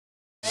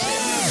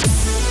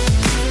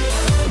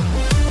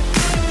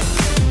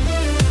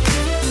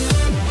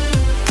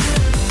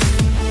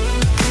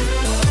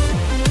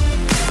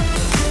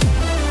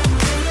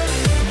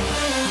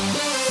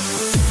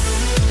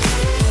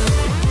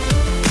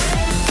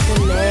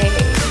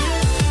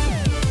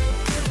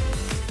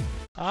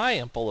Hi,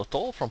 I'm Paul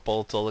from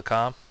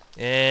paul.com,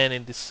 and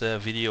in this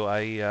video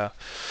I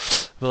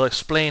will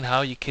explain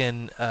how you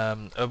can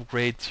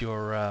upgrade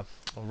your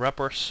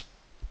wrappers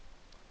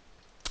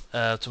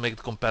to make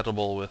it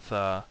compatible with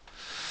OS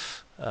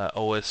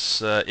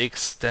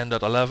X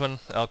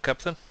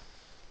 10.11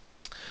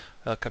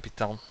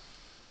 Capitan.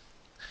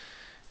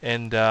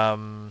 And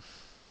I'm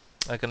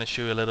going to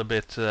show you a little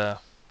bit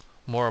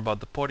more about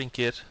the porting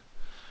kit,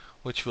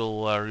 which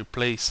will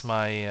replace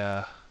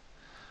my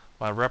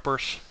my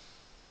wrappers.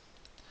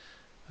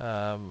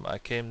 I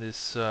came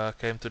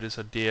to this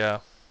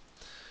idea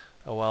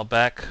a while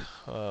back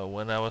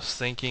when I was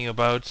thinking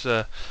about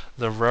the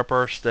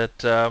wrappers that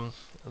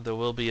there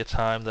will be a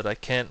time that I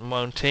can't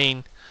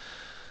maintain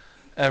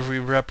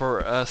every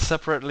wrapper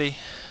separately.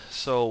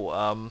 So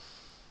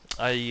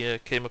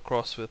I came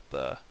across with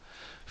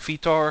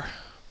Vitor,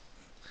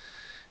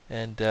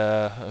 and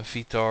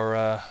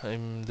Vitor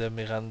de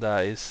Miranda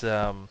is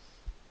a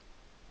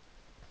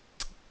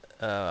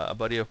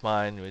buddy of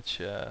mine which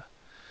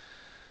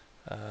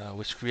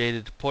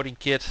created the porting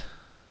kit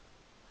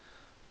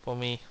for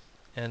me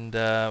and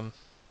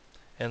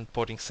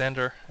porting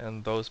center,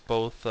 and those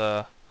both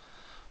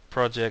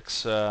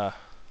projects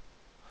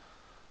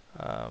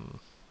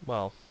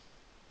well,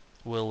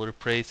 will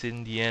replace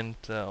in the end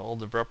all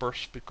the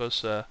wrappers,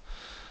 because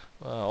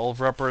all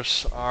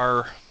wrappers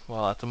are,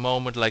 well, at the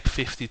moment like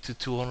 50 to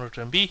 200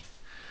 MB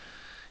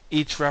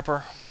each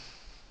wrapper,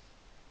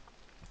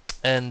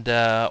 and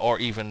or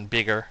even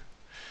bigger.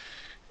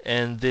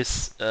 And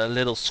this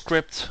little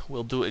script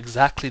will do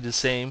exactly the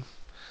same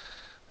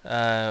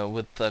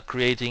with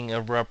creating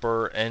a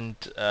wrapper and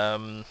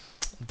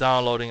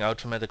downloading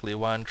automatically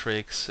one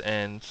tricks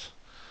and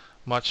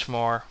much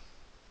more.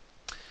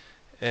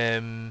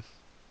 And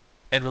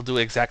will do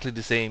exactly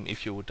the same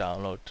if you would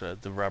download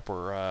the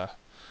wrapper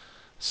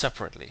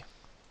separately.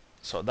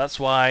 So that's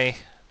why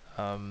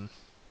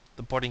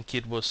the porting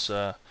kit was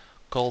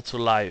called to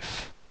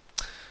life.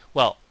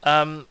 Well,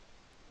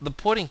 the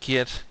porting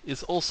kit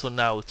is also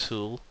now a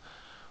tool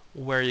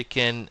where you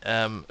can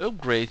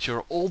upgrade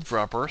your old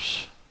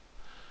wrappers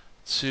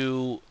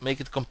to make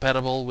it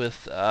compatible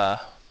with El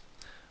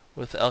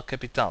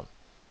Capitan.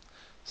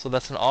 So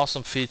that's an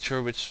awesome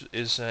feature which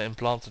is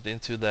implanted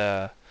into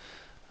the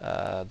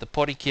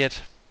porting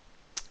kit,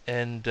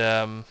 and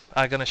I'm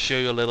gonna show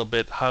you a little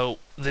bit how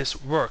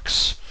this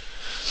works.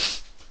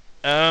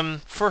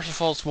 First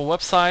of all, it's my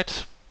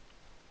website,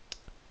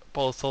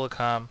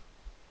 paul.com,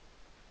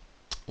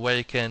 where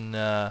you can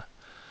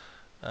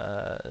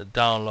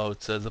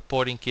download the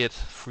porting kit,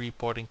 free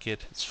porting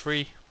kit. It's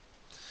free,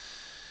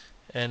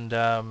 and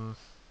the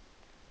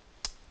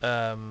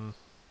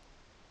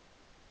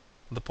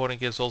porting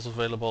kit is also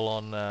available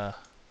on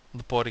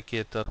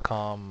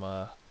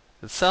theportingkit.com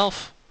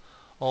itself,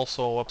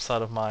 also a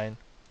website of mine.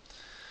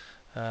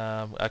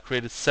 I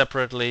created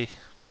separately,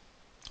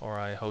 or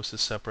I hosted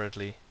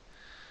separately,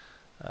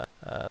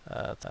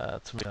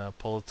 to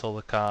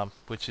paul.com,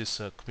 which is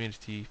a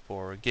community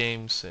for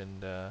games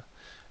and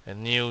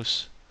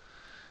news.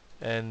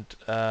 And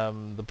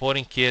the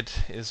porting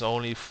kit is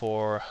only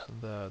for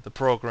the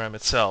program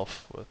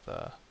itself, with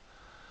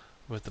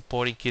the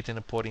porting kit in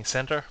the porting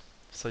center,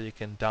 so you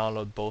can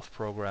download both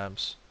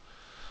programs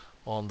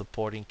on the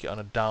porting kit on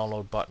a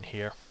download button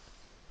here.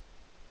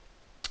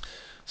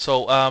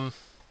 So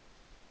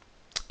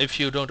if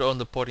you don't own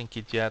the porting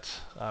kit yet,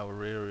 I would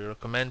really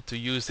recommend to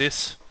use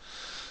this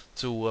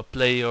to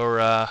play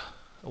your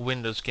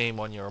Windows game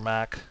on your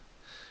Mac.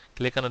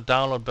 Click on the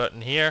download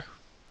button here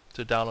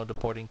to download the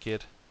porting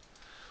kit,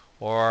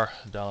 or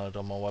download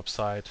on my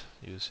website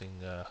using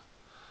the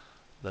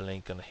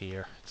link on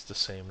here. It's the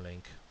same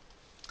link.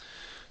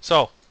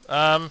 So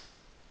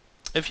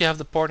if you have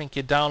the porting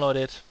kit, download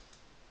it,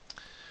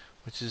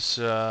 which is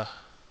will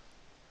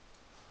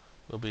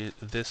be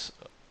this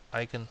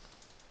icon.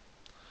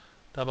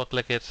 Double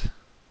click it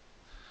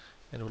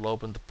and it will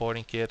open the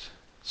porting kit,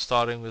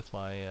 starting with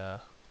my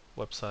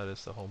website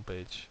as the home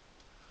page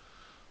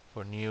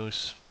for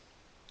news.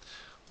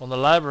 On the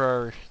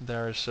library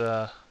there's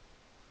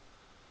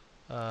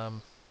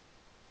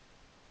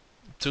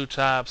two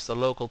tabs: the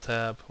local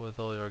tab with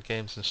all your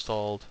games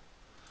installed,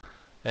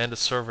 and the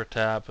server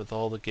tab with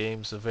all the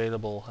games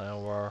available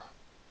and where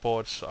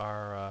ports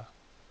are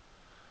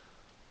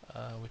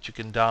which you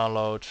can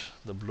download.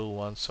 The blue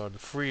ones are the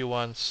free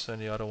ones,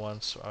 and the other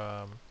ones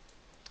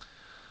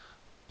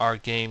are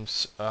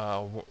games,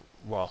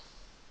 well,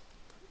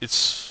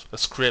 it's a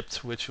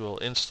script which will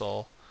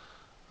install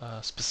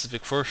a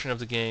specific version of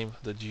the game,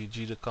 the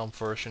GG.com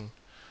version,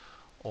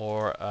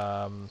 or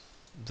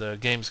the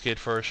Gamesgate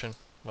version.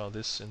 Well,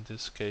 in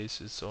this case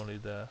it's only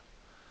the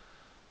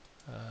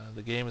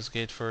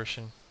Gamesgate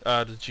version,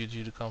 the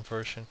GG.com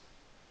version.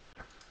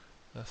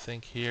 I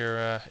think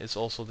here is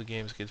also the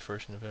Gamesgate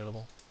version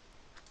available.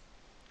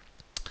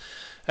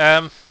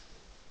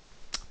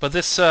 But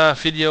this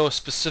video is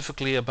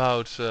specifically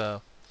about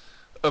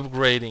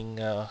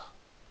upgrading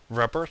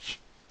wrappers.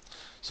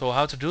 So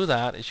how to do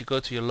that is you go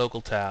to your local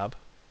tab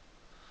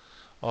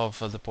of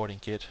the porting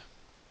kit.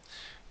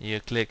 You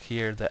click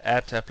here the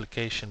Add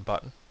Application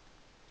button,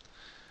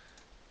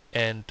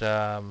 and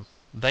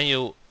then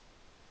you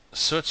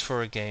search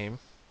for a game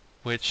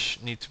which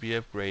needs to be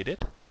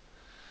upgraded.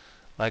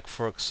 Like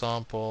for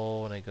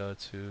example, when I go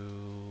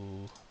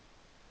to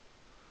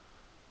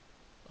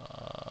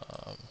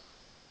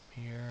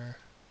here,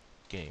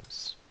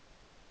 games.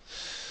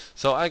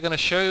 So I'm gonna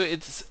show you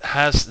it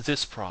has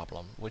this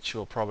problem, which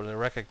you'll probably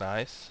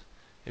recognize.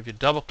 If you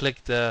double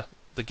click the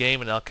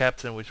game in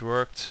Capitan, which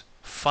worked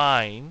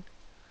fine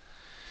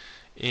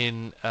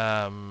in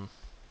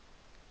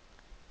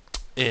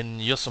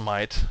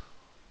Yosemite,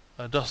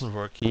 doesn't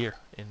work here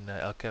in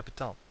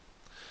Capitan.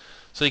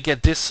 So you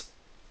get this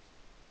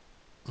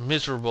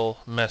miserable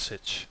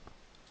message.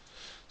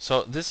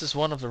 So this is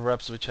one of the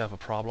reps which have a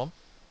problem.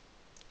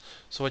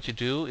 So what you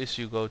do is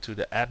you go to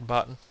the Add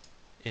button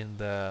in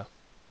the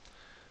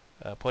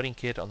Podding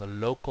Kit on the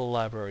Local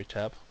Library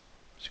tab,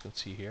 as you can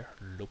see here,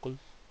 Local.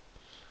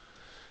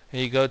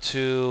 And you go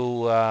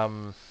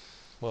to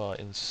well,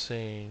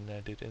 Insane. I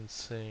did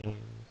Insane.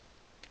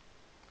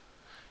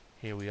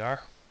 Here we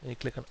are. And you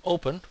click on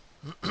Open.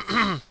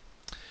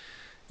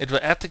 It will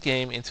add the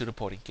game into the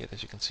Podding Kit,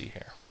 as you can see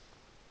here.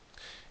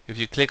 If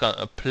you click on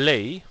a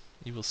Play,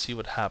 you will see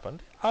what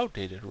happened.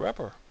 Outdated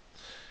wrapper.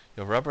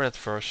 Your wrapper had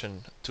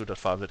version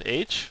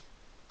 2.5.h,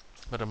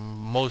 but the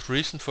most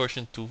recent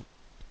version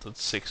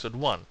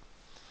 2.6.1.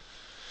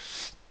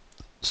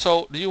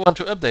 So, do you want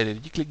to update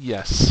it? You click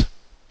Yes.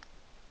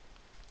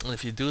 And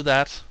if you do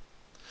that,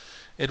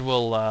 it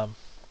will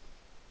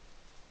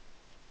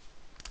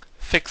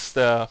fix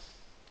the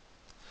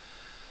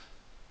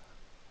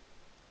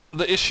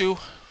issue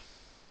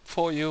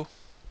for you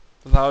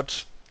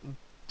without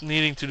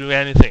needing to do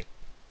anything.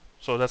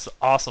 So that's an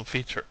awesome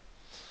feature.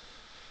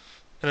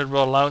 And it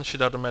will launch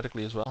it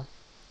automatically as well.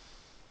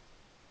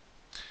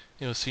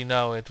 You'll see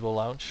now it will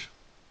launch.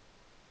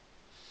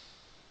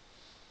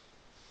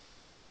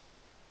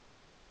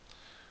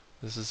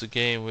 This is a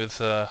game with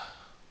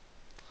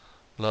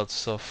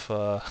lots of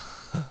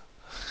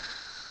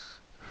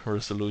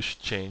resolution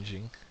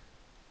changing.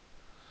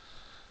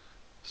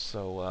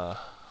 So,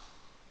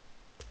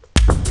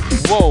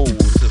 whoa,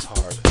 this is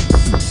hard.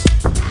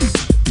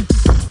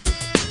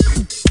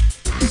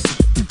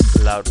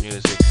 Loud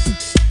music.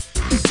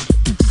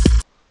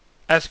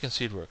 As you can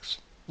see, it works.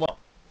 Well,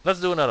 let's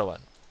do another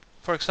one.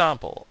 For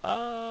example,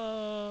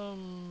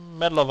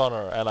 Medal of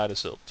Honor, Allied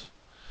Assault.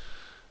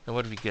 And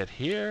what do we get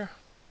here?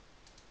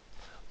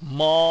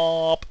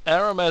 Mob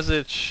error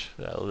message.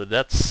 Well,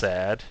 that's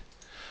sad.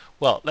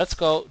 Well, let's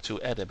go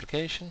to Add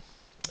Application.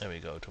 And we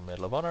go to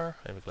Medal of Honor.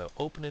 And we click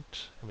Open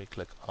it. And we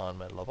click on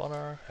Medal of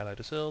Honor, Allied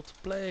Assault,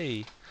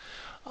 Play.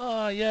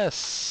 Ah,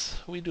 yes,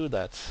 we do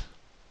that.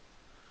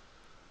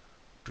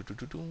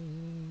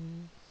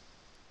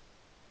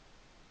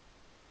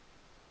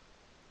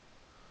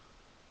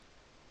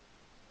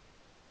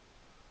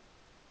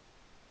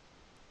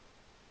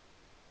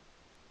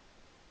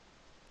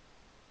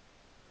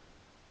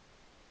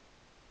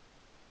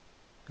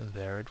 And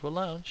there it will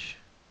launch.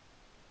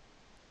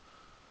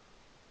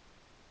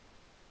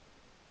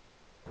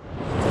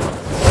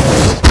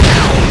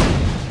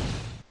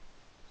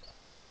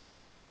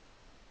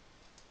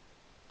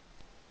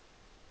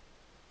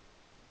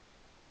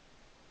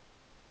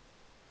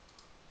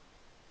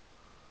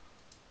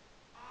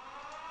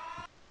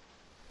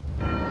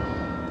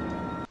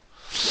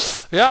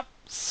 Yeah,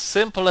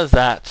 simple as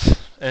that.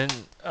 And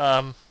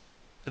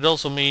it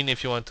also means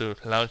if you want to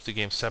launch the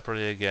game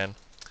separately again,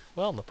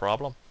 well, no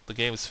problem. The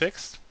game is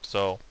fixed,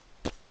 so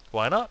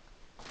why not?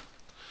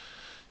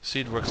 See,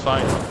 it works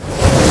fine.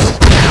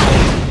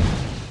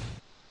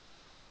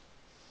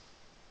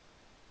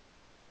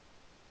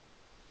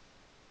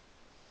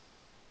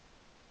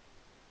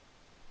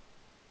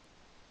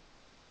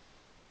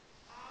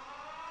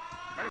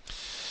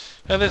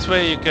 And this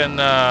way you can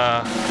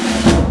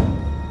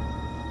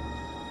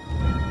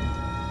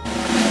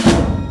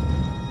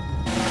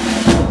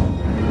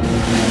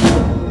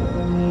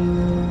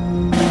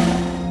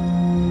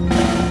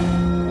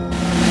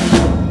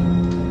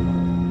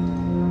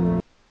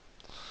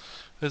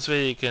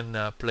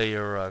play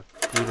your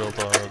good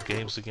old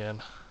games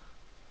again.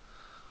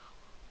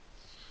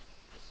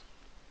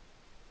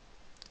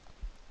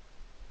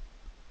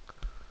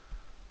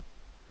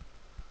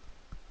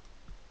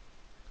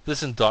 This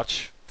is in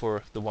Dutch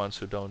for the ones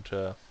who don't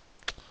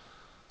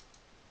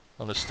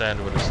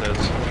understand what it says.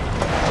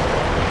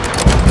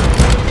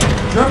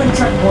 German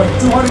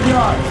checkpoint, 200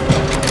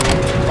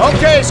 yards.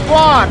 Okay,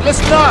 squad,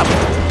 listen up.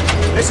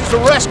 This is a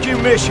rescue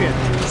mission,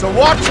 so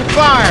watch your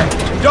fire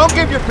and don't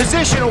give your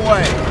position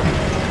away.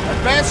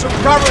 Advance from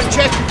cover and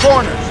check your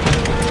corners.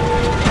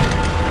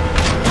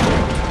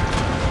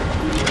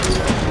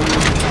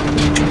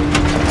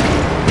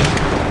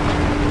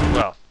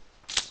 Well,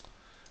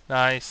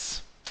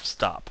 nice.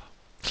 Stop.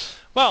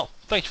 Well,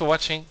 thanks for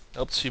watching.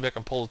 Hope to see you back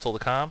on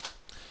Politol.com.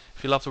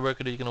 If you love the work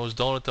we do, you can always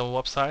download them on the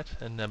website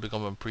and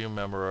become a premium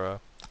member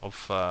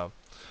of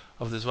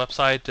this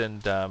website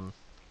and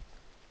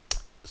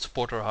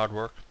support our hard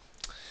work.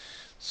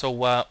 So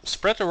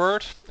spread the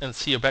word, and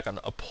see you back on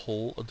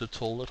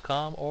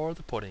upholdthetool.com or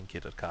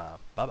thepodinkit.com.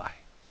 Bye bye.